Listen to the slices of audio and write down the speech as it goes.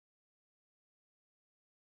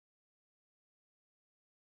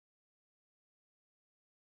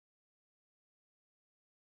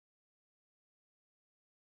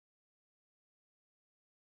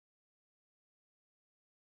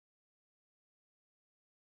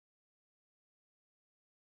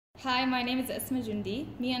Hi, my name is Asma Jundi.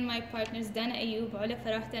 Me and my partners Ayoub,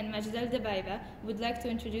 Farahteh, and Majeda Al-Dabaibeh would like to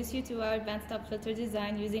introduce you to our bandstop filter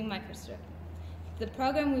design using Microstrip. The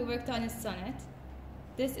program we worked on is Sonnet.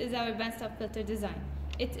 This is our bandstop filter design.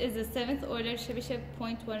 It is a 7th order Chebyshev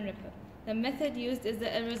 0.1 ripple. The method used is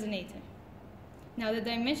the L resonator. Now the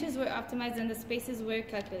dimensions were optimized and the spaces were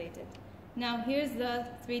calculated. Now here's the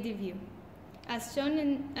 3D view. As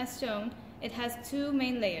shown, it has two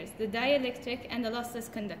main layers, the dielectric and the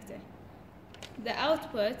lossless conductor. The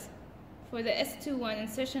output for the S21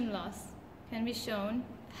 insertion loss can be shown.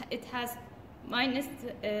 It has minus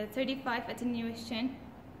 35 attenuation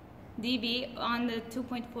dB on the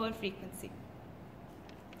 2.4 frequency.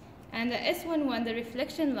 And the S11, the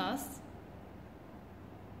reflection loss,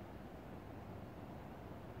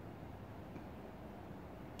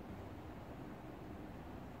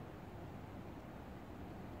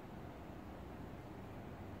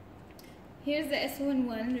 here's the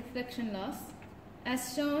S11 reflection loss.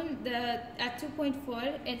 As shown, at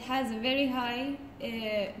 2.4, it has a very high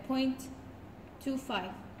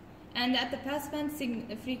 0.25. And at the passband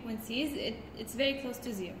frequencies, it's very close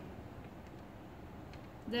to zero.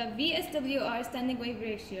 The VSWR standing wave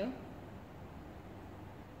ratio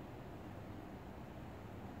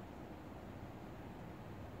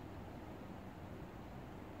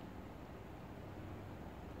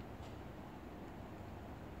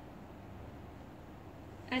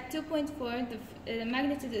at 2.4, the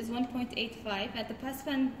magnitude is 1.85. At the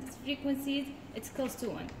passband frequencies, it's close to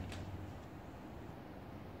 1.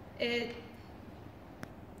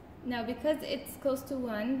 Now, because it's close to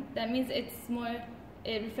 1, that means it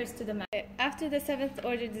refers to the max. After the 7th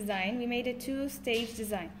order design, we made a 2-stage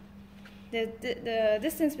design. The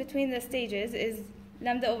distance between the stages is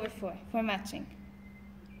lambda over 4 for matching.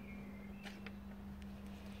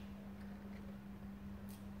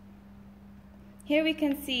 Here we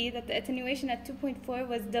can see that the attenuation at 2.4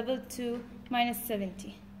 was doubled to minus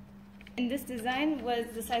 70. And this design was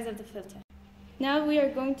the size of the filter. Now we are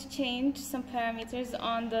going to change some parameters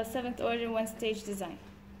on the 7th order 1-stage design.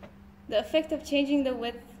 The effect of changing the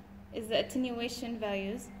width is the attenuation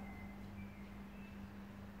values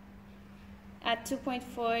at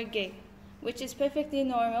 2.4 gig, which is perfectly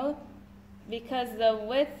normal because the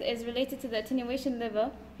width is related to the attenuation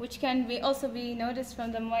level, which can also be noticed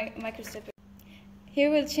from the microstrip. Here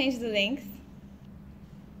we'll change the length.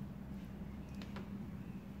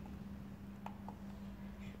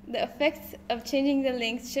 The effect of changing the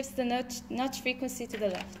length shifts the notch frequency to the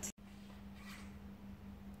left.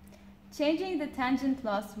 Changing the tangent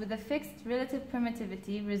loss with a fixed relative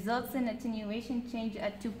permittivity results in attenuation change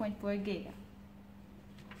at 2.4 giga.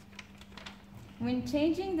 When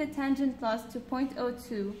changing the tangent loss to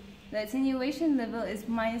 0.02, the attenuation level is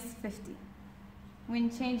minus 50.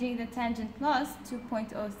 When changing the tangent loss to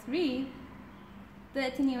 0.03, the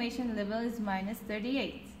attenuation level is minus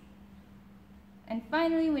 38. And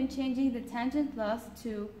finally, when changing the tangent loss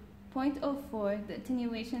to 0.04, the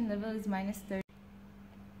attenuation level is minus 30.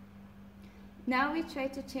 Now we try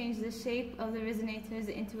to change the shape of the resonators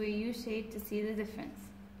into a U shape to see the difference.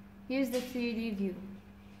 Here's the 3D view.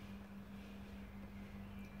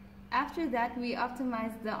 After that, we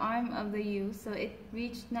optimized the arm of the U so it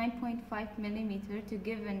reached 9.5 millimeter to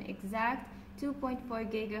give an exact 2.4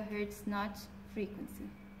 gigahertz notch frequency.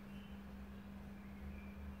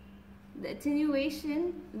 The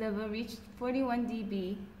attenuation level reached 41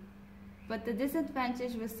 dB, but the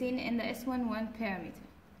disadvantage was seen in the S11 parameter.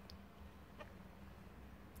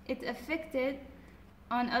 It affected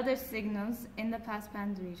on other signals in the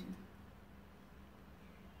passband region.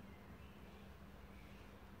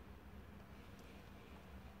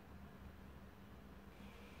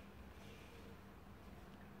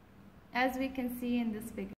 As we can see in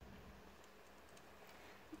this figure.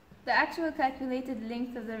 The actual calculated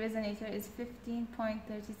length of the resonator is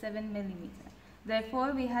 15.37 millimeter.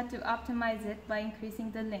 Therefore, we had to optimize it by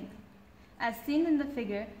increasing the length. As seen in the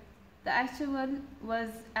figure, the actual was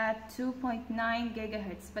at 2.9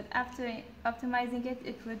 gigahertz, but after optimizing it,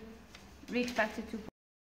 it would reach back to 2.